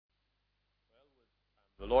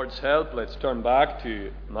The Lord's help, let's turn back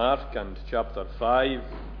to Mark and chapter 5.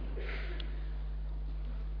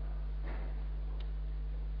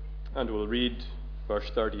 And we'll read verse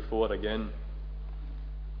 34 again.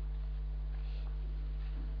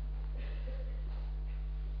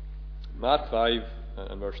 Mark 5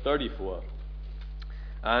 and verse 34.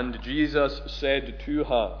 And Jesus said to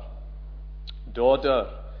her, "Daughter,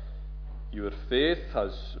 your faith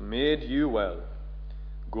has made you well.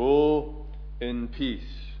 Go in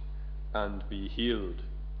peace and be healed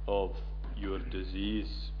of your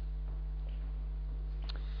disease."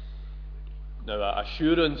 Now,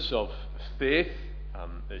 assurance of faith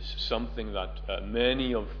is something that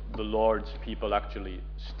many of the Lord's people actually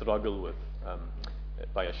struggle with.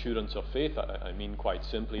 By assurance of faith, I mean quite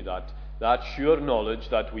simply that sure knowledge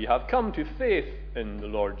that we have come to faith in the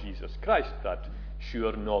Lord Jesus Christ, that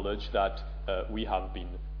sure knowledge that we have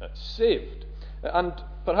been saved. And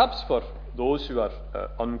perhaps for those who are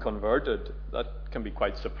unconverted, that can be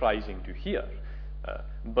quite surprising to hear.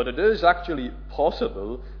 But it is actually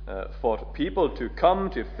possible for people to come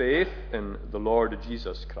to faith in the Lord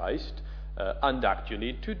Jesus Christ and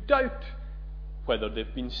actually to doubt whether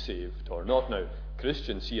they've been saved or not. Now,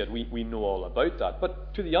 Christians here, we know all about that,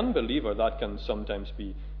 but to the unbeliever that can sometimes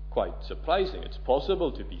be quite surprising. It's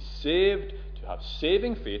possible to be saved, to have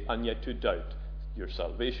saving faith, and yet to doubt your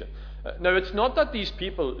salvation. Now, it's not that these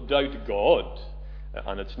people doubt God,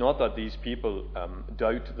 and it's not that these people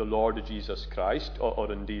doubt the Lord Jesus Christ,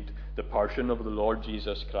 or indeed the person of the Lord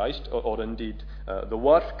Jesus Christ, or indeed the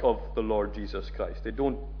work of the Lord Jesus Christ. They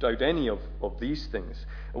don't doubt any of these things.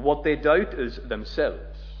 What they doubt is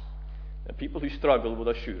themselves. People who struggle with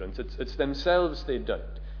assurance, it's themselves they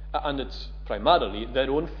doubt. And it's primarily their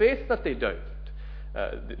own faith that they doubt.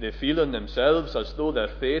 They feel in themselves as though their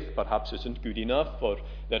faith perhaps isn't good enough, or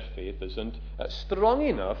their faith isn't strong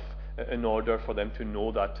enough in order for them to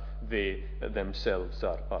know that they themselves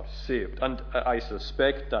are saved. And I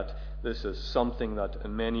suspect that this is something that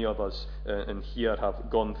many of us in here have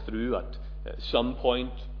gone through at some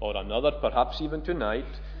point or another, perhaps even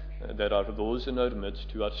tonight. There are those in our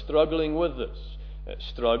midst who are struggling with this,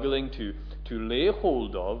 struggling to lay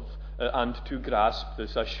hold of and to grasp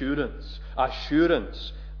this assurance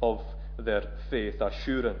of their faith,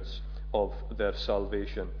 assurance of their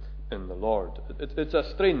salvation in the Lord. It's a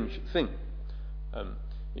strange thing.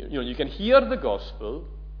 You can hear the gospel,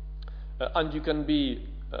 and you can be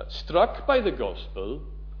struck by the gospel.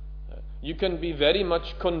 You can be very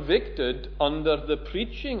much convicted under the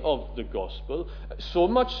preaching of the gospel, so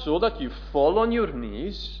much so that you fall on your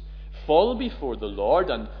knees, fall before the Lord,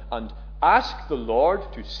 and ask the Lord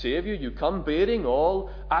to save you. You come bearing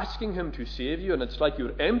all, asking Him to save you, and it's like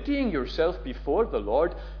you're emptying yourself before the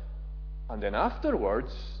Lord, and then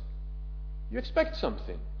afterwards, you expect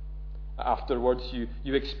something. Afterwards,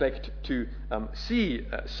 you expect to see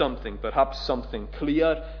something, perhaps something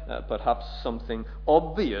clear, perhaps something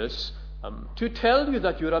obvious, to tell you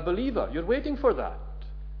that you're a believer. You're waiting for that.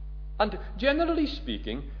 And generally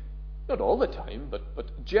speaking, not all the time,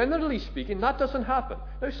 but generally speaking, that doesn't happen.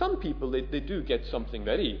 Now, some people, they do get something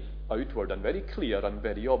very outward and very clear and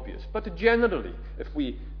very obvious. But generally, if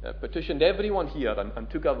we petitioned everyone here and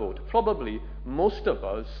took a vote, probably most of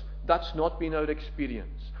us, that's not been our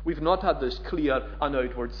experience. We've not had this clear and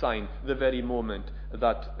outward sign the very moment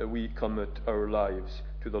that we commit our lives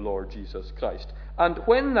to the Lord Jesus Christ. And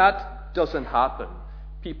when that doesn't happen,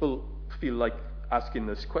 people feel like asking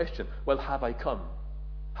this question: well, have I come?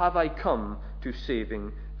 Have I come to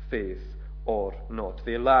saving faith or not?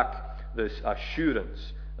 They lack this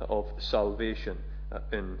assurance of salvation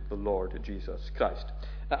in the Lord Jesus Christ.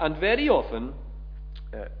 And very often,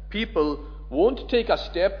 people won't take a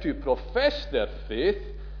step to profess their faith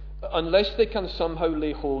unless they can somehow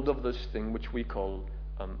lay hold of this thing which we call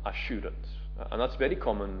assurance. And that's very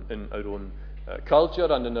common in our own culture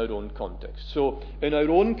and in our own context. So in our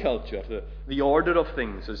own culture, the order of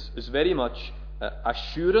things is very much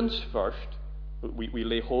assurance first. We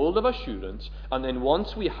lay hold of assurance, and then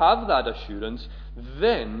once we have that assurance,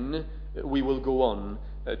 then we will go on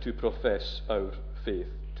to profess our faith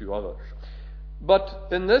to others. But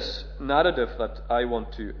in this narrative that I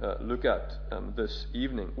want to look at this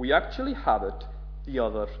evening, we actually have it the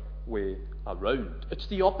other way around. It's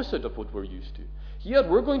the opposite of what we're used to. Here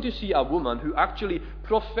we're going to see a woman who actually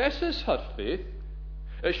professes her faith.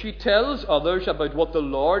 She tells others about what the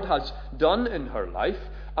Lord has done in her life,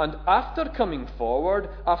 and after coming forward,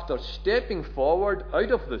 after stepping forward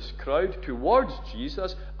out of this crowd towards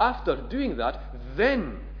Jesus, after doing that,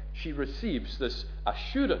 then she receives this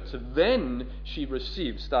assurance. Then she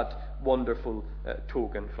receives that wonderful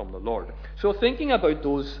token from the Lord. So thinking about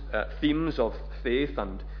those themes of faith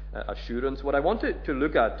and assurance, what I wanted to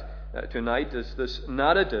look at tonight is this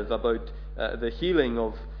narrative about the healing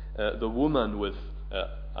of the woman with,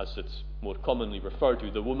 as it's more commonly referred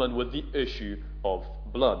to, the woman with the issue of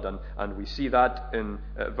blood. And we see that in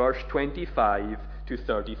verse 25 to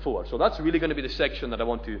 34. So that's really going to be the section that I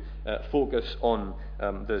want to focus on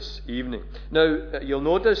this evening. Now, you'll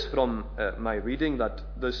notice from my reading that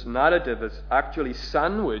this narrative is actually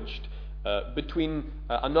sandwiched between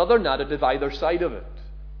another narrative either side of it.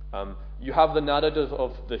 You have the narrative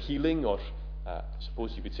of the healing, or I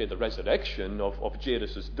suppose you could say the resurrection of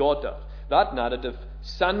Jairus' daughter. That narrative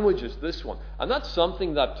sandwiches this one. And that's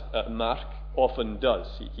something that Mark often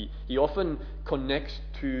does. He often connects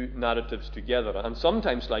two narratives together. And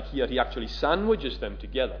sometimes, like here, he actually sandwiches them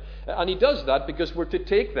together. And he does that because we're to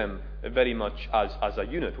take them very much as a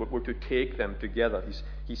unit. We're to take them together.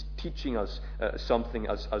 He's teaching us something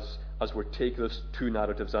as we take those two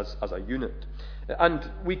narratives as a unit. And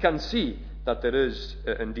we can see that there is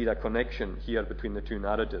indeed a connection here between the two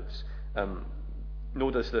narratives.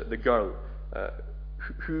 Notice that the girl,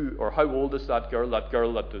 who or how old is that girl? That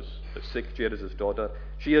girl that is sick, Jairus' daughter.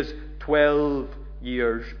 She is 12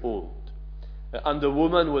 years old. And the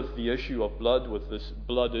woman with the issue of blood, with this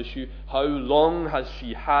blood issue, how long has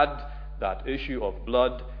she had that issue of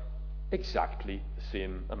blood? Exactly the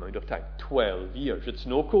same amount of time, 12 years. It's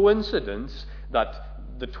no coincidence that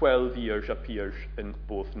the 12 years appears in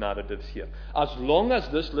both narratives here. As long as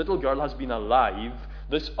this little girl has been alive,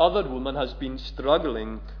 this other woman has been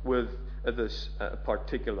struggling with this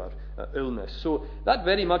particular illness. So that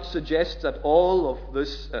very much suggests that all of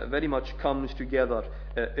this very much comes together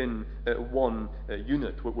in one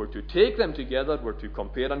unit. We're to take them together, we're to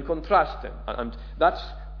compare and contrast them, and that's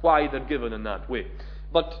why they're given in that way.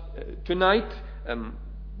 But tonight,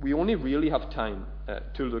 we only really have time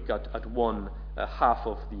to look at one half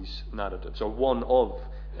of these narratives, or one of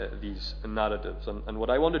these narratives. And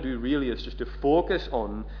what I want to do really is just to focus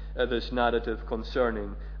on this narrative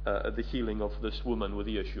concerning the healing of this woman with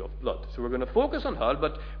the issue of blood. So we're going to focus on her,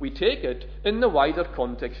 but we take it in the wider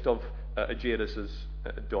context of Jairus'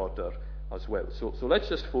 daughter as well. So let's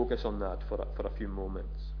just focus on that for a few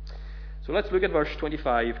moments. So let's look at verse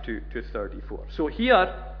 25 to 34. So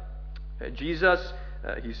here, Jesus,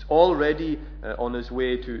 he's already on his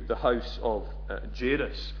way to the house of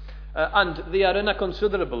Jairus. And they are in a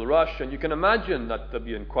considerable rush, and you can imagine that they'll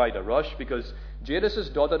be in quite a rush because Jairus'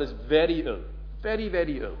 daughter is very ill, very,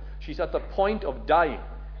 very ill. She's at the point of dying.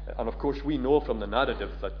 And of course, we know from the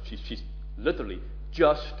narrative that she's literally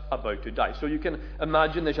just about to die. So you can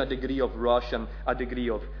imagine there's a degree of rush and a degree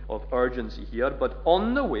of urgency here. But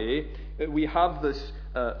on the way, we have this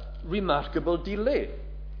remarkable delay,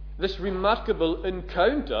 this remarkable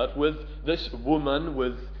encounter with this woman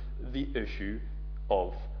with the issue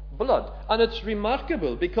of blood. And it's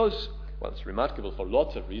remarkable because, well, it's remarkable for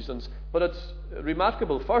lots of reasons, but it's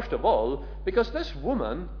remarkable first of all because this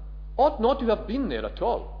woman ought not to have been there at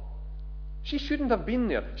all. She shouldn't have been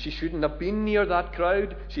there. She shouldn't have been near that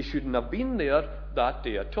crowd. She shouldn't have been there that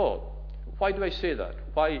day at all. Why do I say that?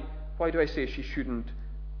 Why do I say she shouldn't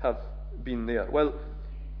have been there? Well,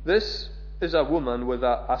 this is a woman with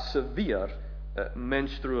a severe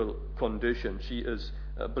menstrual condition. She is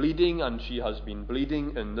bleeding, and she has been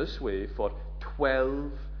bleeding in this way for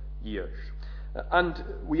 12 years. And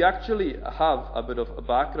we actually have a bit of a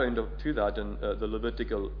background to that in the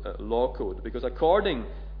Levitical law code, because according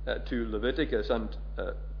to Leviticus, and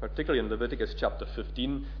particularly in Leviticus chapter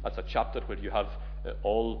 15, that's a chapter where you have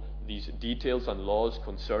all these details and laws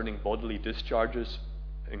concerning bodily discharges,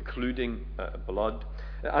 including blood.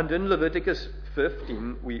 And in Leviticus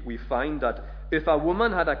 15, we find that if a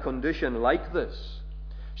woman had a condition like this,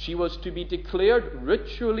 she was to be declared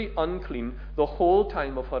ritually unclean the whole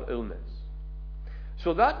time of her illness.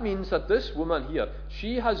 So that means that this woman here,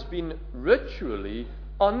 she has been ritually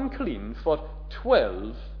unclean for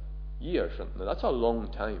 12 years. Now, that's a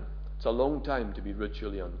long time. It's a long time to be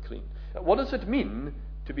ritually unclean. What does it mean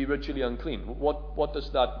to be ritually unclean? What does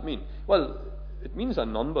that mean? Well, it means a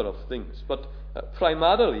number of things, but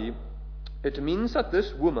primarily it means that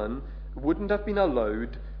this woman wouldn't have been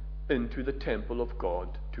allowed into the temple of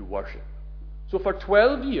God to worship. So for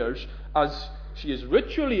 12 years, as she is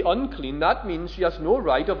ritually unclean, that means she has no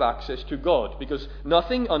right of access to God, because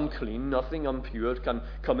nothing unclean, nothing impure can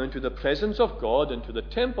come into the presence of God, into the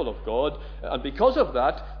temple of God, and because of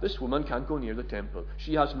that, this woman can't go near the temple.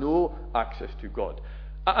 She has no access to God.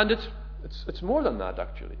 And it's more than that,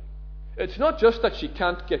 actually. It's not just that she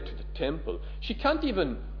can't get to the temple. She can't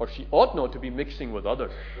even, or she ought not to be mixing with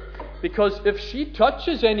others. Because if she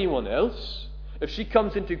touches anyone else, if she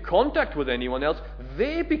comes into contact with anyone else,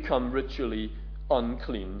 they become ritually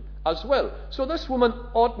unclean as well. So this woman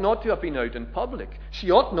ought not to have been out in public.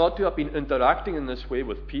 She ought not to have been interacting in this way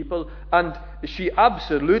with people, and she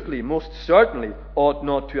absolutely, most certainly, ought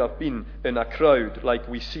not to have been in a crowd like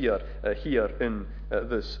we see her here in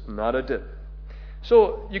this narrative.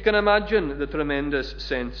 So you can imagine the tremendous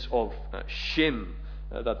sense of shame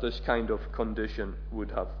that this kind of condition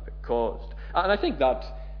would have caused. And I think that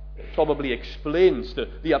probably explains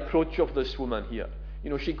the approach of this woman here.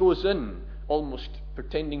 She goes in almost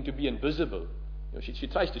pretending to be invisible. She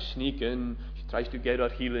tries to sneak in, she tries to get her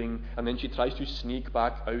healing, and then she tries to sneak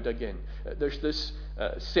back out again. There's this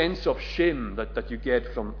sense of shame that you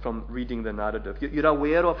get from reading the narrative. You're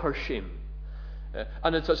aware of her shame.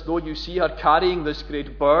 And it's as though you see her carrying this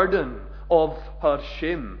great burden of her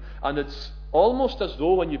shame. And it's almost as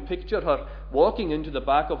though when you picture her walking into the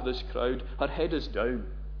back of this crowd, her head is down.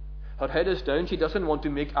 Her head is down. She doesn't want to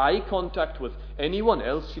make eye contact with anyone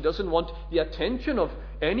else. She doesn't want the attention of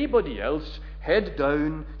anybody else. Head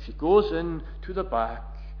down. She goes in to the back,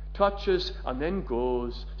 touches, and then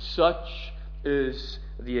goes. Such is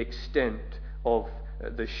the extent of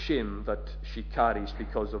the shame that she carries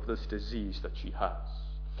because of this disease that she has.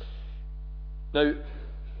 Now,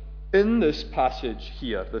 in this passage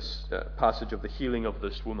here, this passage of the healing of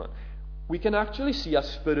this woman, we can actually see a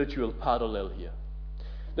spiritual parallel here.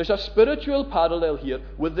 There's a spiritual parallel here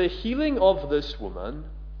with the healing of this woman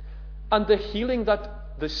and the healing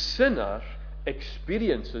that the sinner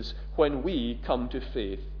experiences when we come to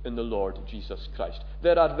faith in the Lord Jesus Christ.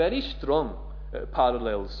 There are very strong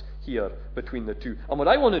parallels here between the two. And what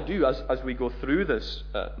I want to do as we go through this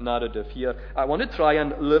narrative here, I want to try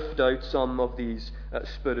and lift out some of these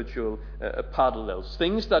spiritual parallels,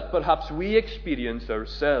 things that perhaps we experience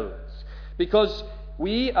ourselves. Because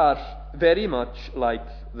we are very much like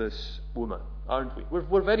this woman, aren't we?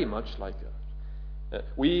 We're very much like her.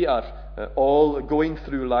 We are all going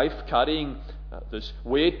through life carrying this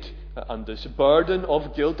weight and this burden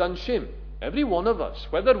of guilt and shame. Every one of us,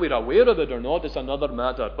 whether we're aware of it or not, is another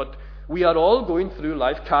matter. But we are all going through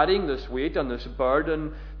life carrying this weight and this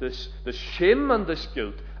burden, this shame and this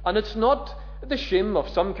guilt. And it's not the shame of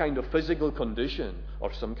some kind of physical condition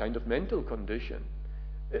or some kind of mental condition.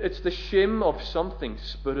 It's the shame of something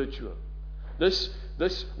spiritual. This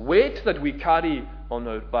weight that we carry on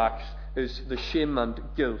our backs is the shame and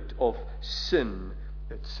guilt of sin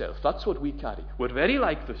itself. That's what we carry. We're very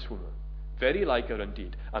like this woman. Very like her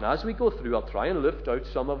indeed. And as we go through, I'll try and lift out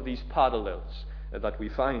some of these parallels that we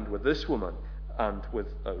find with this woman and with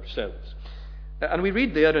ourselves. And we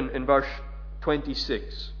read there in verse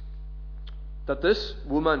 26 that this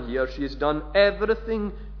woman here, she has done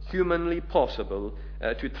everything humanly possible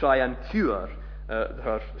to try and cure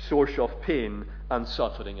her source of pain and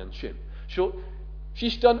suffering and shame. So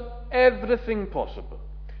she's done everything possible.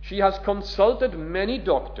 She has consulted many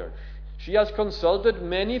doctors. She has consulted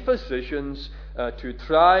many physicians to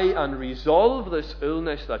try and resolve this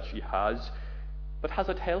illness that she has. But has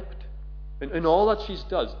it helped? In all that she's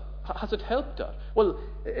done, has it helped her? Well,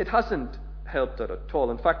 it hasn't helped her at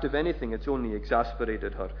all. In fact, if anything, it's only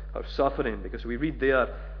exacerbated her suffering, because we read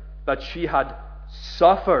there that she had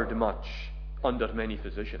suffered much under many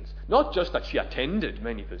physicians. Not just that she attended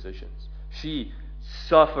many physicians. She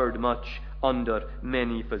suffered much under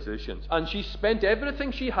many physicians. And she spent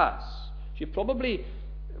everything she has. She probably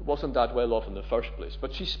wasn't that well off in the first place,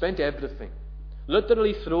 but she spent everything.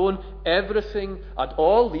 Literally thrown everything at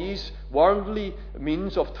all these worldly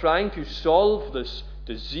means of trying to solve this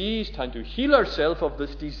disease, trying to heal herself of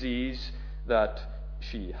this disease that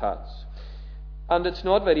she has. And it's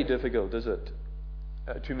not very difficult, is it,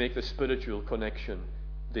 to make the spiritual connection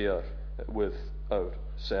there with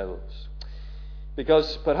ourselves.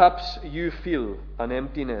 Because perhaps you feel an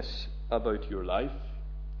emptiness about your life.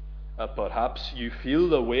 Perhaps you feel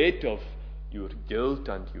the weight of your guilt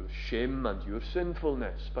and your shame and your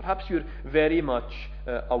sinfulness. Perhaps you're very much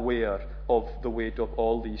aware of the weight of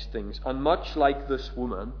all these things. And much like this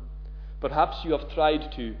woman, perhaps you have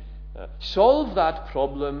tried to solve that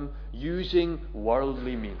problem using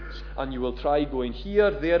worldly means. And you will try going here,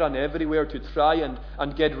 there, and everywhere to try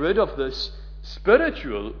and get rid of this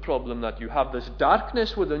spiritual problem that you have, this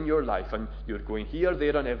darkness within your life. And you're going here,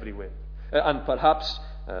 there, and everywhere. And perhaps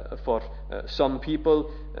for some people,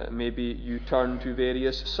 maybe you turn to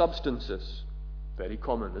various substances. Very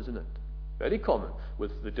common, isn't it? Very common,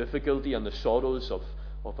 with the difficulty and the sorrows of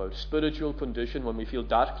our spiritual condition. When we feel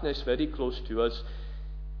darkness very close to us,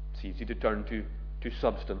 it's easy to turn to to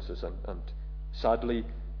substances, and sadly,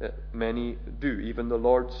 many do, even the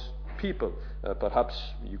Lord's people. Perhaps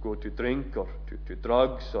you go to drink or to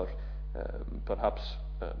drugs, or perhaps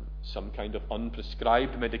some kind of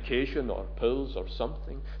unprescribed medication or pills or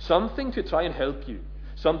something to try and help you,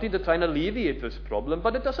 something to try and alleviate this problem,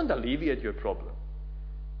 but it doesn't alleviate your problem.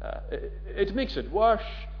 It makes it worse.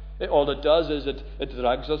 All it does is it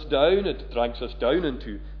drags us down. It drags us down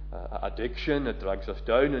into addiction. It drags us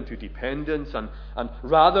down into dependence. And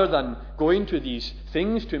rather than going to these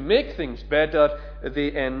things to make things better,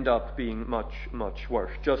 they end up being much, much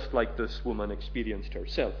worse, just like this woman experienced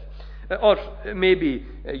herself. Or maybe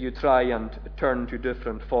you try and turn to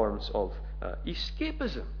different forms of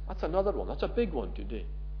escapism. That's another one. That's a big one today.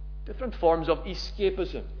 Different forms of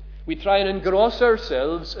escapism. We try and engross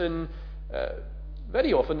ourselves in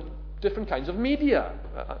very often different kinds of media.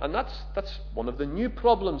 And that's one of the new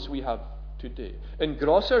problems we have today.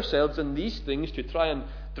 Engross ourselves in these things to try and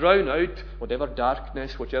drown out whatever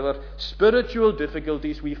darkness, whichever spiritual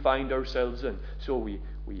difficulties we find ourselves in. So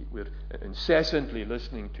we're incessantly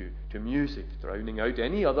listening to music, drowning out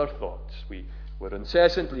any other thoughts. We're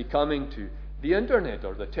incessantly coming to the internet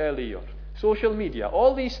or the telly or social media,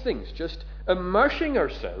 all these things, just immersing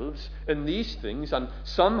ourselves in these things, and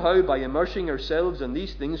somehow by immersing ourselves in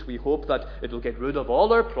these things we hope that it'll get rid of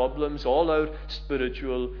all our problems, all our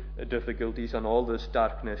spiritual difficulties, and all this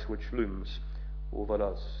darkness which looms over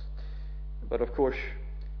us. But of course,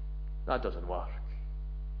 that doesn't work.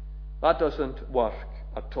 That doesn't work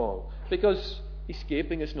at all, because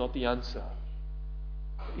escaping is not the answer.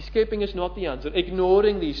 Escaping is not the answer.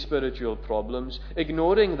 Ignoring these spiritual problems,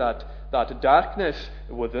 ignoring that darkness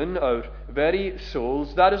within our very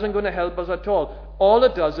souls, that isn't going to help us at all. All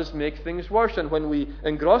it does is make things worse. And when we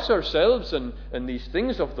engross ourselves in these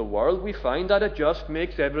things of the world, we find that it just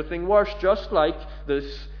makes everything worse, just like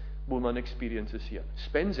this woman experiences here.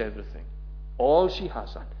 Spends everything, all she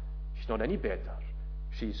has, and she's not any better.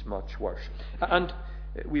 She's much worse. And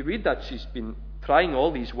we read that she's been trying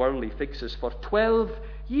all these worldly fixes for 12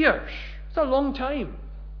 years. It's a long time.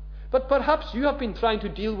 But perhaps you have been trying to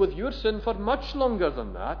deal with your sin for much longer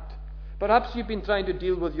than that. Perhaps you've been trying to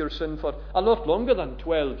deal with your sin for a lot longer than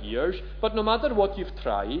 12 years. But no matter what you've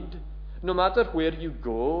tried, no matter where you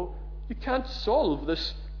go, you can't solve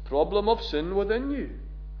this problem of sin within you.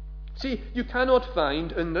 See, you cannot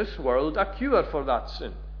find in this world a cure for that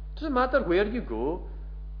sin. It doesn't matter where you go.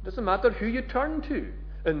 It doesn't matter who you turn to.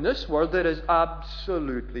 In this world, there is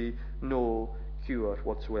absolutely no cure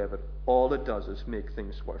whatsoever. All it does is make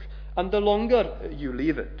things worse. And the longer you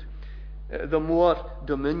leave it, the more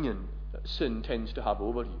dominion sin tends to have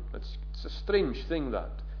over you. It's a strange thing,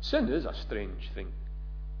 that. Sin is a strange thing.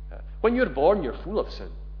 When you're born, you're full of sin.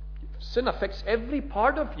 Sin affects every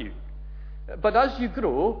part of you. But as you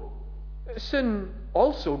grow, sin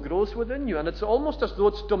also grows within you. And it's almost as though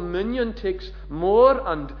its dominion takes more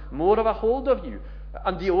and more of a hold of you.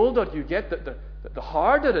 And the older you get, the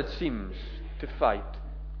harder it seems to fight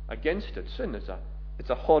against it. Sin is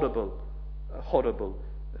a horrible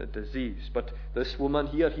disease. But this woman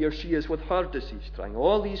here she is with her disease, trying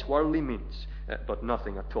all these worldly means, but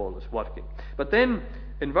nothing at all is working. But then,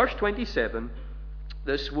 in verse 27,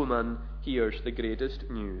 this woman hears the greatest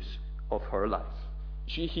news of her life.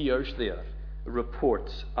 She hears there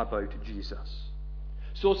reports about Jesus.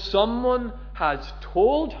 So someone has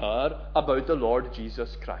told her about the Lord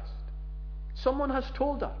Jesus Christ. Someone has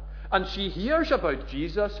told her. And she hears about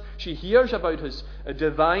Jesus. She hears about his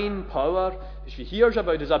divine power. She hears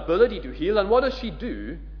about his ability to heal. And what does she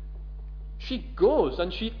do? She goes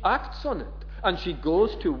and she acts on it. And she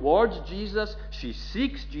goes towards Jesus. She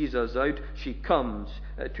seeks Jesus out. She comes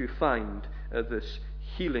to find this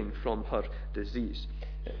healing from her disease.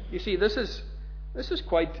 You see, this is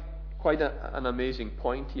quite an amazing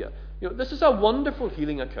point here. This is a wonderful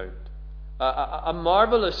healing account, a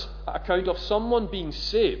marvelous account of someone being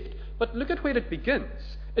saved. But look at where it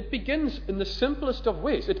begins. It begins in the simplest of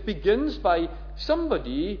ways. It begins by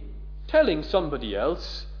somebody telling somebody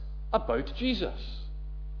else about Jesus.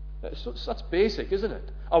 So that's basic, isn't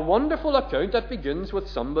it? A wonderful account that begins with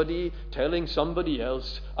somebody telling somebody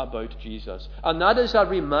else about Jesus. And that is a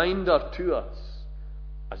reminder to us,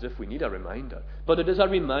 as if we need a reminder, but it is a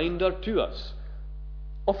reminder to us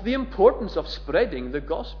of the importance of spreading the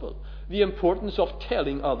gospel, the importance of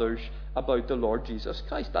telling others about the Lord Jesus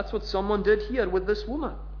Christ. That's what someone did here with this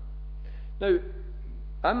woman. Now,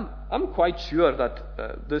 I'm quite sure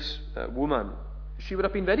that this woman, she would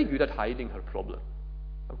have been very good at hiding her problem.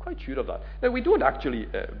 I'm quite sure of that. Now, we don't actually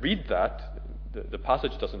read that. The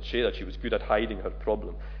passage doesn't say that she was good at hiding her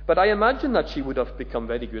problem. But I imagine that she would have become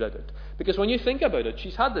very good at it. Because when you think about it,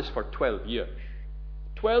 she's had this for 12 years.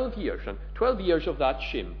 12 years, and 12 years of that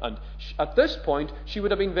shame. And at this point, she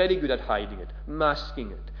would have been very good at hiding it,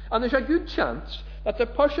 masking it. And there's a good chance that the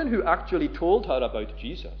person who actually told her about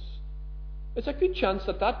Jesus, it's a good chance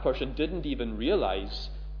that that person didn't even realize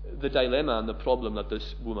the dilemma and the problem that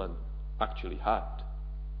this woman actually had.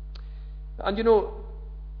 And you know,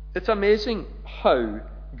 it's amazing how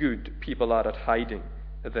good people are at hiding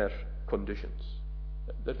their conditions.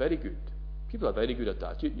 They're very good. People are very good at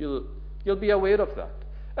that. You'll be aware of that.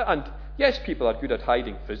 And yes, people are good at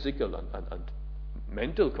hiding physical and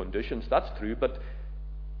mental conditions. That's true. But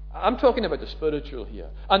I'm talking about the spiritual here.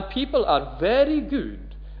 And people are very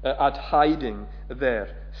good at hiding their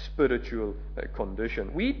spiritual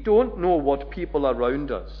condition. We don't know what people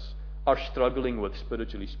around us are struggling with,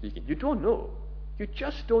 spiritually speaking. You don't know. You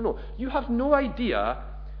just don't know. You have no idea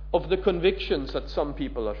of the convictions that some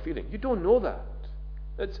people are feeling. You don't know that.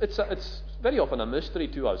 It's very often a mystery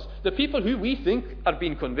to us. The people who we think are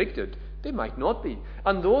being convicted, they might not be.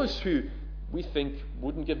 And those who we think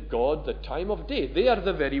wouldn't give God the time of day, they are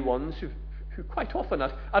the very ones who quite often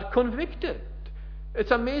are convicted.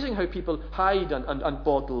 It's amazing how people hide and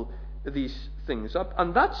bottle these things up.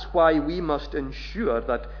 And that's why we must ensure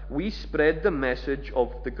that we spread the message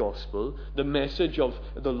of the gospel, the message of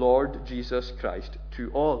the Lord Jesus Christ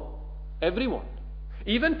to all. Everyone.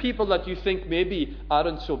 Even people that you think maybe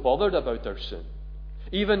aren't so bothered about their sin.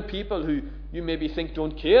 Even people who you maybe think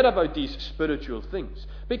don't care about these spiritual things.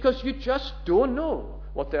 Because you just don't know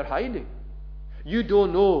what they're hiding. You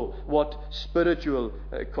don't know what spiritual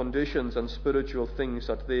conditions and spiritual things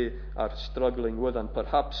that they are struggling with, and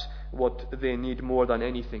perhaps what they need more than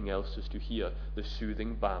anything else is to hear the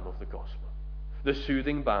soothing balm of the gospel, the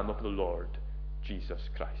soothing balm of the Lord Jesus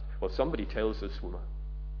Christ. Well, somebody tells this woman,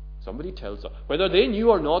 somebody tells her, whether they knew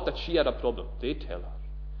or not that she had a problem, they tell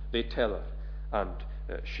her, and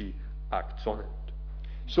she acts on it.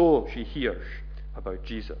 So she hears about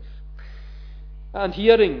Jesus. And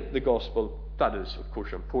hearing the gospel, that is, of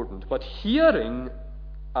course, important. But hearing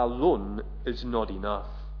alone is not enough.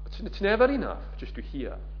 It's never enough just to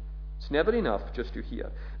hear. It's never enough just to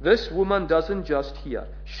hear. This woman doesn't just hear.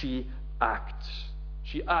 She acts.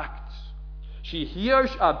 She acts. She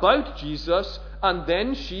hears about Jesus, and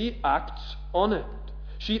then she acts on it.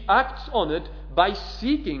 She acts on it by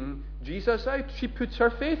seeking Jesus out. She puts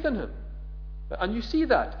her faith in him. And you see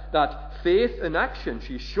that faith in action.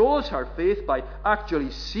 She shows her faith by actually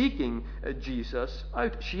seeking Jesus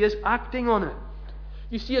out. She is acting on it.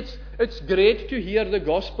 You see, it's great to hear the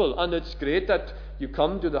gospel, and it's great that you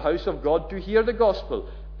come to the house of God to hear the gospel.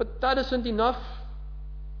 But that isn't enough.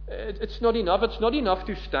 It's not enough. It's not enough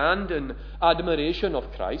to stand in admiration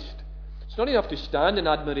of Christ. It's not enough to stand in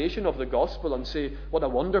admiration of the gospel and say, what a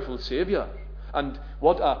wonderful Saviour, and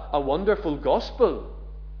what a wonderful gospel.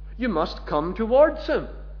 You must come towards him.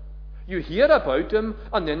 You hear about him,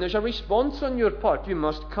 and then there's a response on your part. You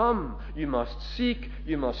must come. You must seek.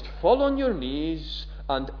 You must fall on your knees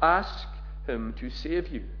and ask him to save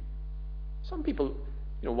you. Some people,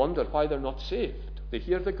 wonder why they're not saved. They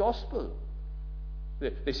hear the gospel.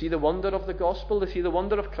 They see the wonder of the gospel. They see the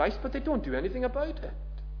wonder of Christ, but they don't do anything about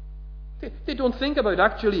it. They don't think about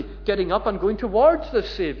actually getting up and going towards the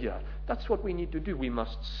Saviour. That's what we need to do. We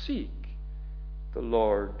must seek the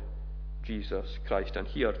Lord Jesus Christ. And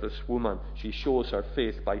here, this woman, she shows her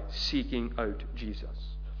faith by seeking out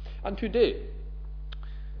Jesus. And today,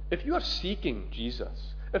 if you are seeking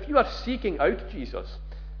Jesus, if you are seeking out Jesus,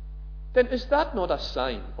 then is that not a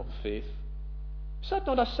sign of faith? Is that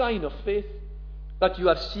not a sign of faith that you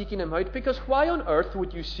are seeking him out? Because why on earth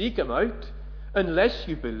would you seek him out unless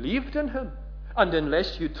you believed in him and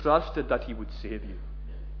unless you trusted that he would save you?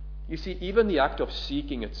 You see, even the act of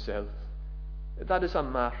seeking itself, that is a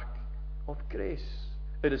mark of grace.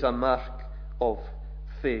 It is a mark of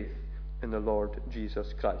faith in the Lord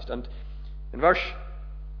Jesus Christ. And in verse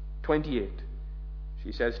 28,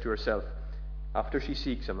 she says to herself, after she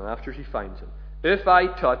seeks him and after she finds him, if I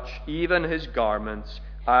touch even his garments,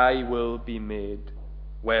 I will be made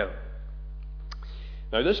well.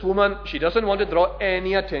 Now this woman, she doesn't want to draw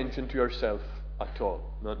any attention to herself at all.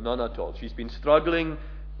 None at all. She's been struggling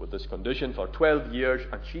with this condition for 12 years,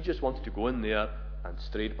 and she just wants to go in there and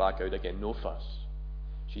straight back out again. No fuss.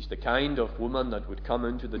 She's the kind of woman that would come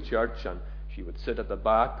into the church and she would sit at the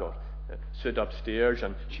back or sit upstairs,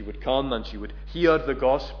 and she would come and she would hear the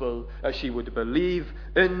gospel, she would believe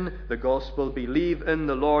in the gospel, believe in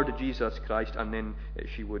the Lord Jesus Christ, and then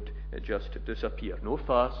she would just disappear. No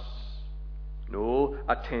fuss, no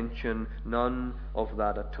attention, none of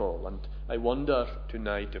that at all. And I wonder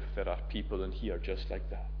tonight if there are people in here just like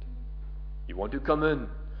that. You want to come in,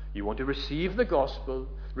 You want to receive the gospel,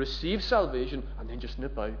 receive salvation, and then just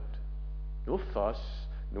nip out. No fuss,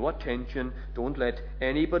 no attention. Don't let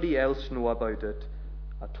anybody else know about it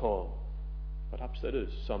at all. Perhaps there is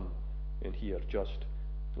some in here just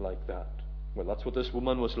like that. Well, that's what this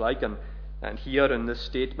woman was like, and here in this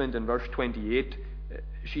statement in verse 28,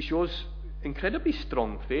 she shows incredibly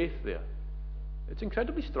strong faith there. It's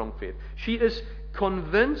incredibly strong faith. She is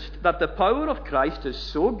convinced that the power of Christ is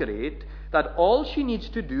so great that all she needs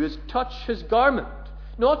to do is touch his garment.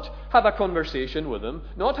 Not have a conversation with him,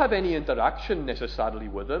 not have any interaction necessarily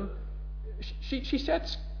with him. She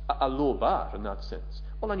sets a low bar in that sense.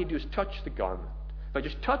 All I need to do is touch the garment. If I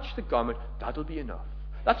just touch the garment, that'll be enough.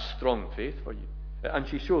 That's strong faith for you. And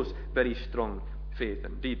she shows very strong faith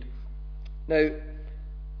indeed. Now,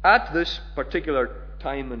 at this particular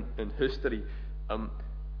time in history,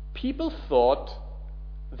 people thought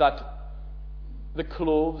that the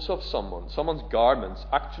clothes of someone's garments,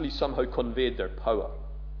 actually somehow conveyed their power.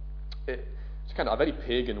 It's kind of a very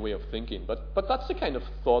pagan way of thinking, but that's the kind of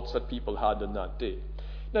thoughts that people had in that day.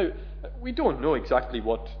 Now, we don't know exactly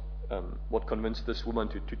what convinced this woman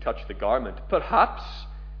to touch the garment. Perhaps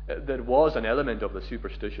there was an element of the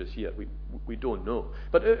superstitious here. We don't know.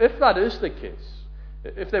 But if that is the case,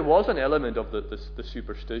 if there was an element of the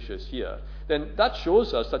superstitious here, then that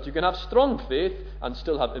shows us that you can have strong faith and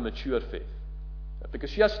still have immature faith.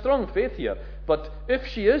 Because she has strong faith here. But if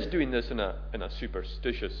she is doing this in a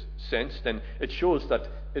superstitious sense, then it shows that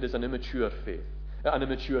it is an immature faith, an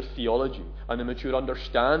immature theology, an immature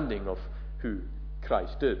understanding of who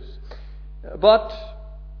Christ is. But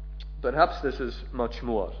perhaps this is much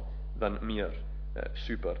more than mere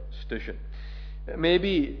superstition.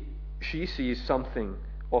 Maybe she sees something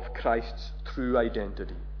of Christ's true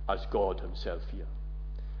identity as God himself here.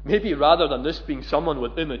 Maybe rather than this being someone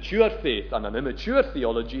with immature faith and an immature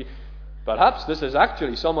theology, perhaps this is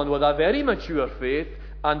actually someone with a very mature faith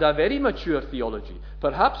and a very mature theology.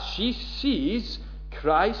 Perhaps she sees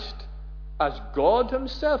Christ as God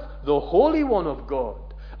himself, the Holy One of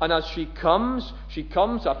God. And as she comes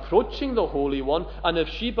approaching the Holy One, and if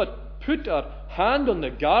she but put her hand on the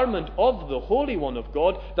garment of the Holy One of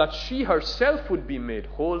God, that she herself would be made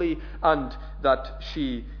holy and that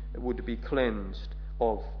she would be cleansed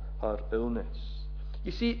of her illness.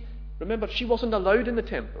 You see, remember, she wasn't allowed in the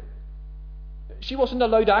temple. She wasn't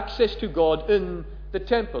allowed access to God in the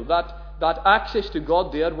temple. That access to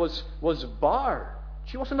God there was barred.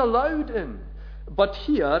 She wasn't allowed in. But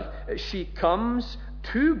here she comes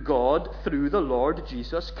to God through the Lord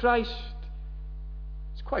Jesus Christ.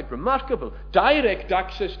 It's quite remarkable. Direct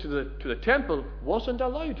access to the temple wasn't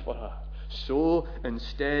allowed for her. So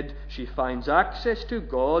instead she finds access to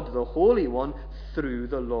God, the Holy One, through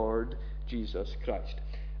the Lord Jesus Christ.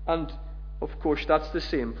 And of course that's the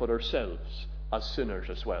same for ourselves as sinners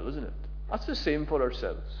as well, isn't it? That's the same for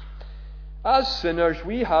ourselves. As sinners,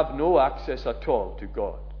 we have no access at all to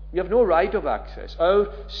God. We have no right of access.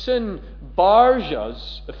 Our sin bars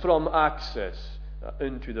us from access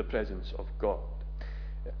into the presence of God.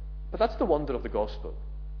 But that's the wonder of the gospel.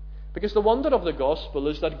 Because the wonder of the gospel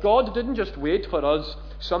is that God didn't just wait for us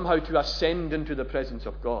somehow to ascend into the presence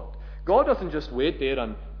of God. God doesn't just wait there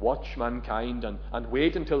and watch mankind and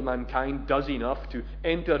wait until mankind does enough to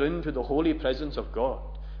enter into the holy presence of God.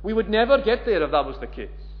 We would never get there if that was the case.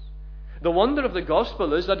 The wonder of the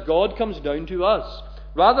gospel is that God comes down to us.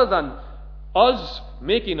 Rather than us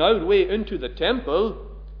making our way into the temple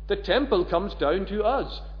comes down to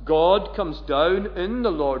us. God comes down in the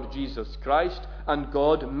Lord Jesus Christ, and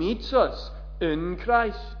God meets us in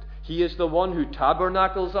Christ. He is the one who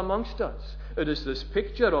tabernacles amongst us. It is this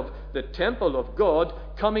picture of the temple of God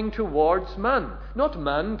coming towards man. Not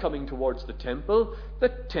man coming towards the temple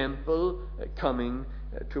coming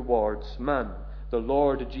towards man. The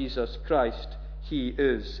Lord Jesus Christ, He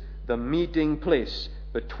is the meeting place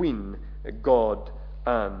between God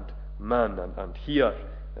and man. And here,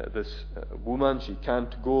 this woman, she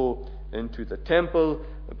can't go into the temple,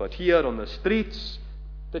 but here on the streets,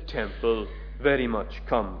 the temple very much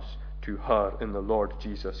comes to her in the Lord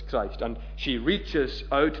Jesus Christ. And she reaches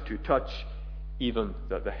out to touch even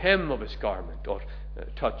the hem of his garment, or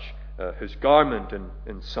touch his garment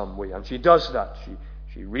in some way. And she does that.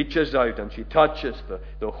 She reaches out and she touches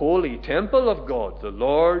the holy temple of God, the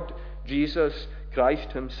Lord Jesus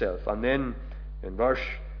Christ himself. And then in verse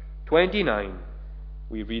 29,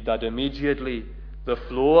 we read that immediately the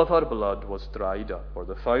flow of her blood was dried up, or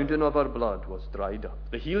the fountain of her blood was dried up.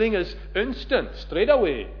 The healing is instant, straight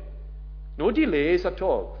away. No delays at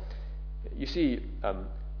all. You see,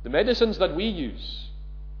 the medicines that we use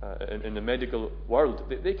in the medical world,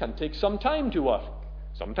 they can take some time to work.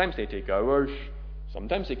 Sometimes they take hours,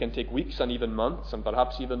 Sometimes it can take weeks and even months and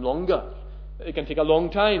perhaps even longer. It can take a long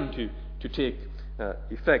time to take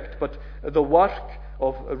effect. But the work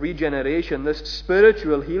of regeneration, this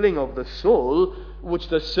spiritual healing of the soul, which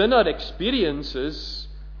the sinner experiences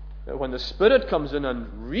when the Spirit comes in and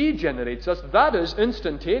regenerates us, that is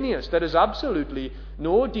instantaneous. There is absolutely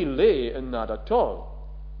no delay in that at all.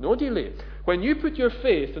 No delay. When you put your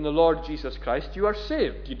faith in the Lord Jesus Christ, you are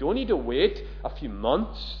saved. You don't need to wait a few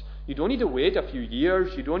months. You don't need to wait a few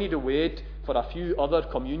years. You don't need to wait for a few other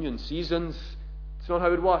communion seasons. It's not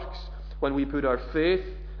how it works. When we put our faith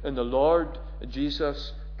in the Lord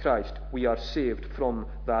Jesus Christ, we are saved from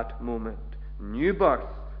that moment. New birth,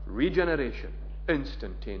 regeneration,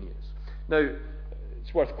 instantaneous. Now,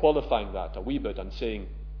 it's worth qualifying that a wee bit and saying,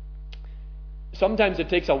 sometimes it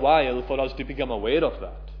takes a while for us to become aware of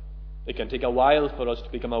that. It can take a while for us to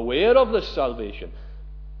become aware of this salvation.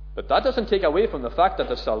 But that doesn't take away from the fact that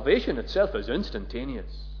the salvation itself is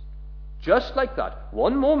instantaneous. Just like that.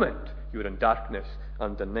 One moment you are in darkness,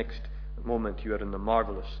 and the next moment you are in the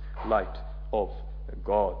marvelous light of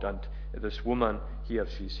God. And this woman here,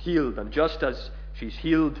 she's healed. And just as she's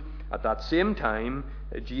healed, at that same time,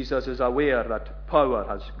 Jesus is aware that power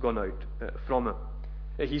has gone out from him.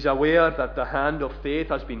 He's aware that the hand of faith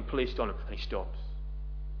has been placed on him. And he stops.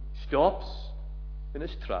 He stops in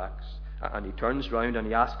his tracks. And he turns round and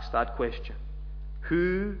he asks that question.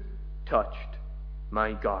 Who touched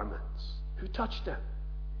my garments? Who touched them?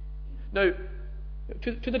 Now,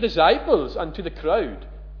 to the disciples and to the crowd,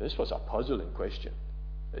 this was a puzzling question.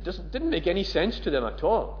 It didn't make any sense to them at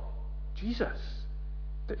all. Jesus,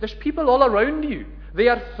 there's people all around you. They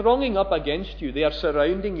are thronging up against you. They are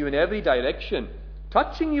surrounding you in every direction,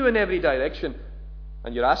 touching you in every direction.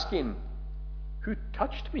 And you're asking, who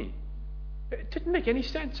touched me? It didn't make any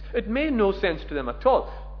sense. It made no sense to them at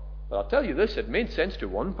all. But I'll tell you this, it made sense to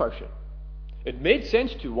one person. It made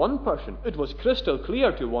sense to one person. It was crystal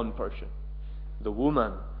clear to one person. The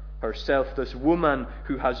woman herself, this woman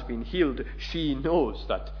who has been healed, she knows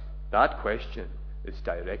that that question is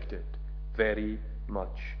directed very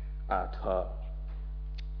much at her.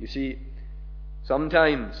 You see,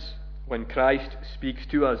 sometimes when Christ speaks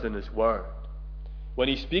to us in His Word, when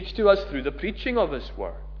He speaks to us through the preaching of His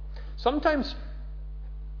Word, sometimes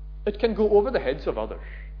it can go over the heads of others.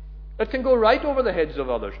 It can go right over the heads of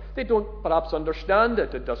others. They don't perhaps understand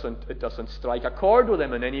it. It doesn't strike a chord with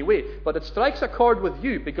them in any way. But it strikes a chord with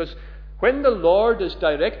you, because when the Lord is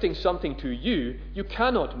directing something to you, you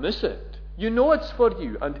cannot miss it. You know it's for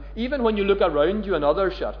you. And even when you look around you and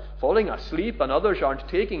others are falling asleep and others aren't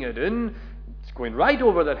taking it in, it's going right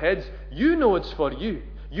over their heads, you know it's for you.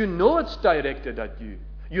 You know it's directed at you.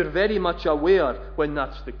 You're very much aware when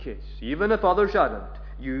that's the case. Even if others aren't,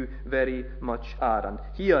 you very much are. And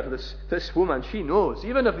here, this woman, she knows.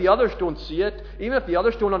 Even if the others don't see it, even if the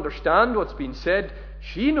others don't understand what's been said,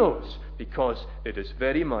 she knows, because it is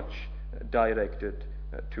very much directed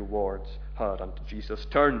towards her. And Jesus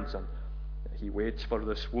turns and He waits for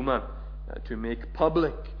this woman to make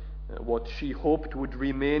public what she hoped would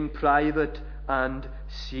remain private and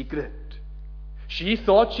secret. She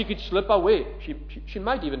thought she could slip away. She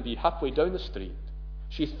might even be halfway down the street.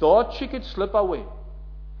 She thought she could slip away.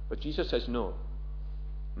 But Jesus says, no.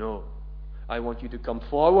 No. I want you to come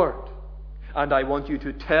forward. And I want you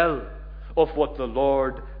to tell of what the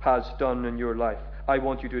Lord has done in your life. I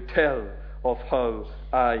want you to tell of how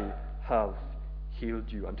I have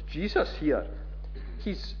healed you. And Jesus here,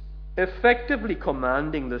 He's effectively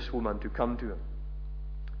commanding this woman to come to Him.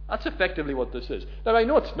 That's effectively what this is. Now, I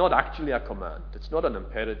know it's not actually a command. It's not an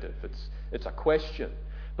imperative. It's a question.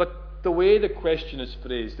 But the way the question is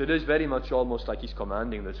phrased, it is very much almost like He's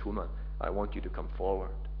commanding this woman, I want you to come forward.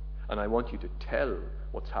 And I want you to tell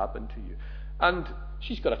what's happened to you. And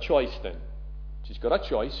she's got a choice then. She's got a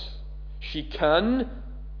choice. She can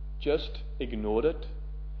just ignore it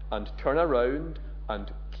and turn around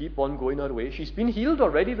and keep on going her way. She's been healed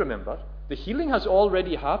already, remember. The healing has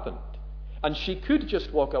already happened. And she could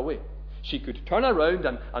just walk away. She could turn around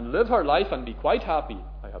and live her life and be quite happy,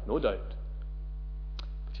 I have no doubt.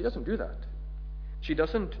 But she doesn't do that. She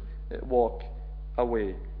doesn't walk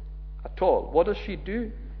away at all. What does she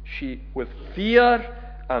do? She, with fear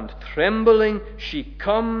and trembling, she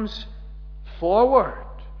comes forward.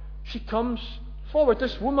 She comes forward.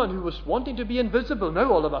 This woman who was wanting to be invisible,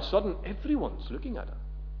 now all of a sudden everyone's looking at her.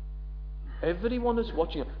 Everyone is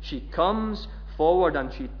watching her. She comes forward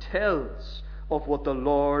and she tells of what the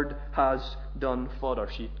Lord has done for her.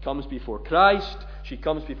 She comes before Christ, she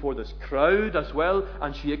comes before this crowd as well,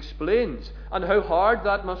 and she explains. And how hard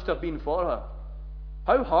that must have been for her.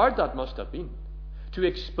 How hard that must have been to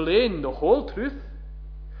explain the whole truth,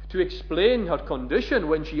 to explain her condition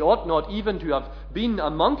when she ought not even to have been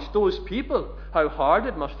amongst those people. How hard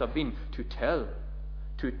it must have been to tell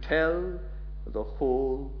the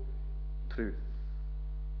whole truth.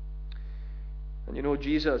 And you know,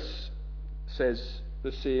 Jesus says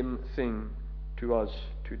the same thing to us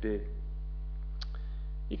today.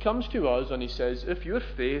 He comes to us and he says, if your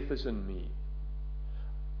faith is in me,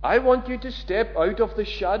 I want you to step out of the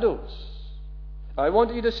shadows. I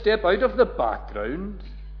want you to step out of the background.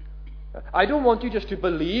 I don't want you just to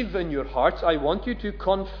believe in your hearts. I want you to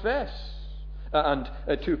confess, and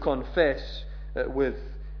to confess with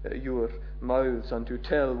your mouths, and to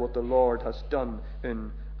tell what the Lord has done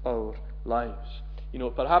in our lives. You know,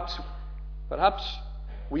 perhaps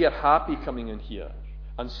we are happy coming in here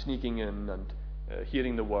and sneaking in and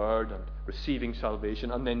hearing the word and receiving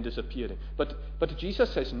salvation and then disappearing. But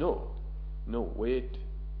Jesus says, no, wait.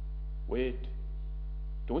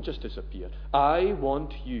 Don't just disappear. I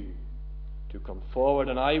want you to come forward,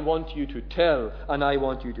 and I want you to tell, and I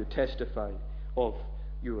want you to testify of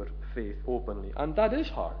your faith openly. And that is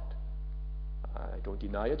hard. I don't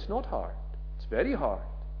deny it's not hard. It's very hard.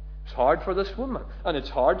 It's hard for this woman, and it's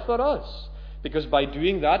hard for us, because by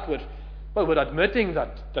doing that, we're admitting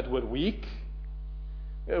that we're weak.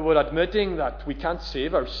 We're admitting that we can't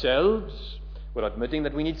save ourselves. We're admitting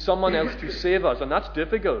that we need someone else to save us, and that's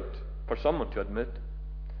difficult for someone to admit.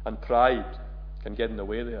 And pride can get in the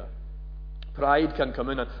way there. Pride can come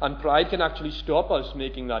in, and pride can actually stop us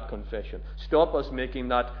making that confession, stop us making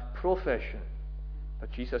that profession.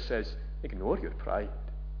 But Jesus says, ignore your pride.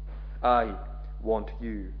 I want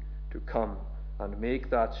you to come and make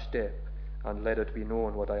that step and let it be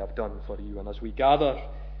known what I have done for you. And as we gather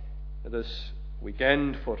this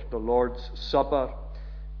weekend for the Lord's Supper,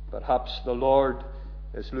 perhaps the Lord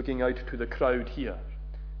is looking out to the crowd here,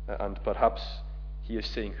 and perhaps He is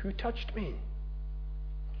saying, who touched me?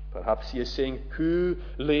 Perhaps He is saying, who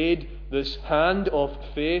laid this hand of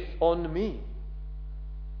faith on me?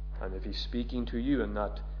 And if He's speaking to you in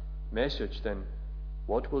that message, then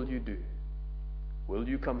what will you do? Will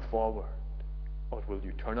you come forward, or will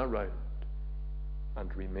you turn around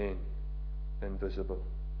and remain invisible?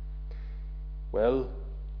 Well,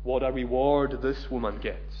 what a reward this woman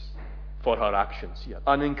gets for her actions here.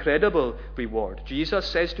 An incredible reward. Jesus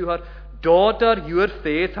says to her, daughter, your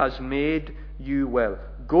faith has made you well.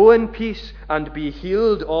 Go in peace and be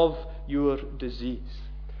healed of your disease.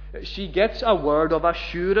 She gets a word of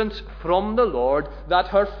assurance from the Lord that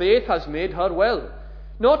her faith has made her well.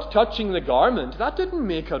 Not touching the garment, that didn't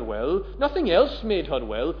make her well. Nothing else made her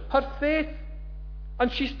well. Her faith.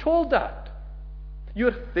 And she's told that.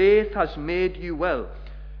 Your faith has made you well.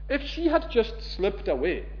 If she had just slipped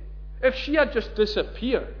away, if she had just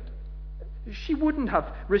disappeared, she wouldn't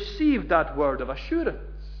have received that word of assurance.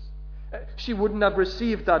 She wouldn't have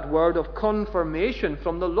received that word of confirmation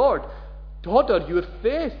from the Lord. Daughter, your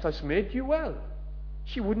faith has made you well.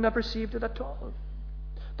 She wouldn't have received it at all.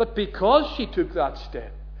 But because she took that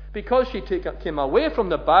step, because she came away from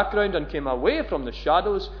the background and came away from the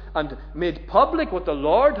shadows and made public what the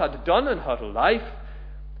Lord had done in her life,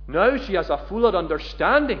 now she has a fuller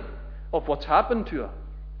understanding of what's happened to her.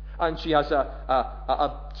 And she has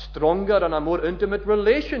a stronger and a more intimate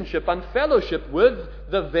relationship and fellowship with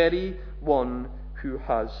the very one who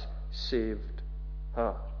has saved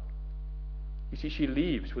her. You see, she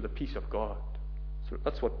leaves with the peace of God. So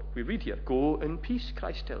that's what we read here. Go in peace,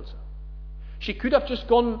 Christ tells her. She could have just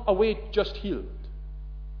gone away just healed.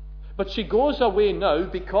 But she goes away now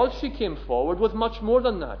because she came forward with much more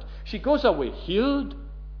than that. She goes away healed,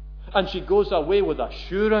 and she goes away with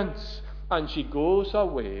assurance, and she goes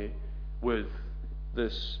away with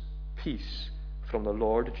this peace from the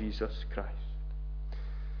Lord Jesus Christ.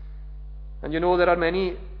 And you know, there are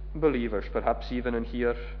many believers, perhaps even in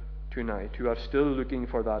here tonight, who are still looking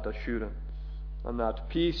for that assurance and that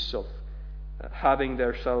peace of having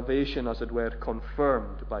their salvation, as it were,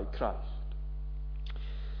 confirmed by Christ.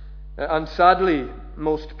 And sadly,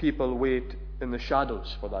 most people wait in the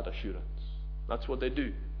shadows for that assurance. That's what they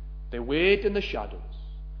do. They wait in the shadows.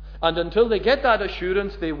 And until they get that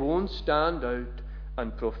assurance, they won't stand out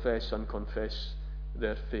and profess and confess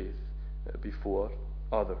their faith before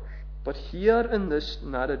others. But here in this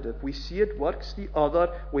narrative, we see it works the other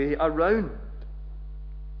way around.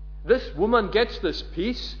 This woman gets this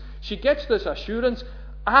peace, she gets this assurance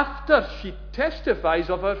after she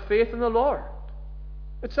testifies of her faith in the Lord.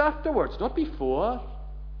 It's afterwards, not before.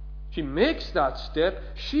 She makes that step,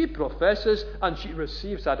 she professes, and she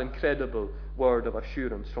receives that incredible word of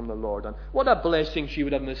assurance from the Lord. And what a blessing she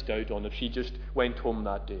would have missed out on if she just went home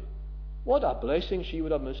that day. What a blessing she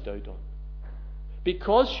would have missed out on.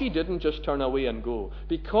 Because she didn't just turn away and go,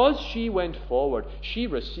 because she went forward, she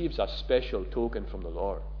receives a special token from the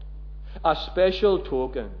Lord. A special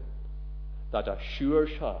token that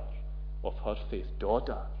assures her of her faith.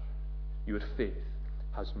 Daughter, your faith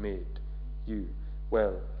has made you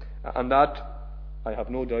well. And that, I have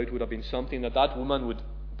no doubt, would have been something that woman would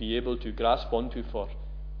be able to grasp onto for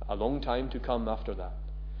a long time to come after that.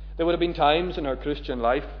 There would have been times in her Christian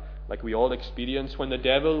life, like we all experience, when the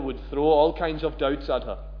devil would throw all kinds of doubts at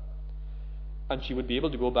her. And she would be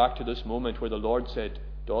able to go back to this moment where the Lord said,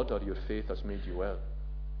 daughter, your faith has made you well.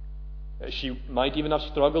 She might even have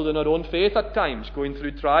struggled in her own faith at times, going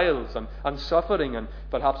through trials and suffering, and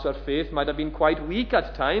perhaps her faith might have been quite weak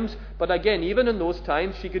at times. But again, even in those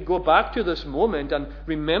times, she could go back to this moment and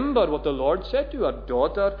remember what the Lord said to her.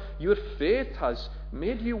 Daughter, your faith has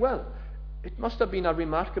made you well. It must have been a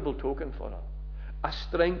remarkable token for her, a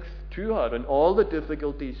strength to her in all the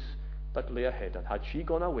difficulties that lay ahead. And had she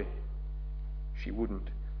gone away, she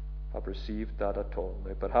wouldn't have received that at all.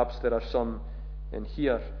 Now, perhaps there are some in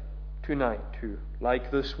here tonight who,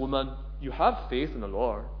 like this woman, you have faith in the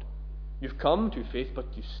Lord. You've come to faith, but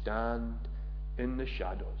you stand in the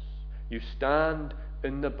shadows. You stand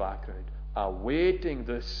in the background, awaiting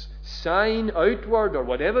this sign outward, or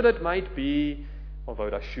whatever it might be, of our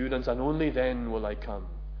assurance, and only then will I come,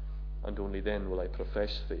 and only then will I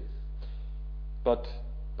profess faith. But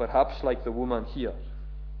perhaps like the woman here,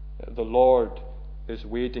 the Lord is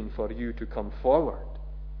waiting for you to come forward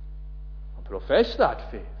and profess that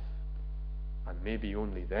faith. And maybe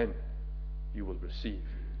only then you will receive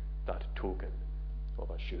that token of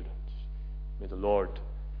assurance. May the Lord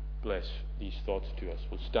bless these thoughts to us.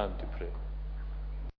 We'll stand to pray.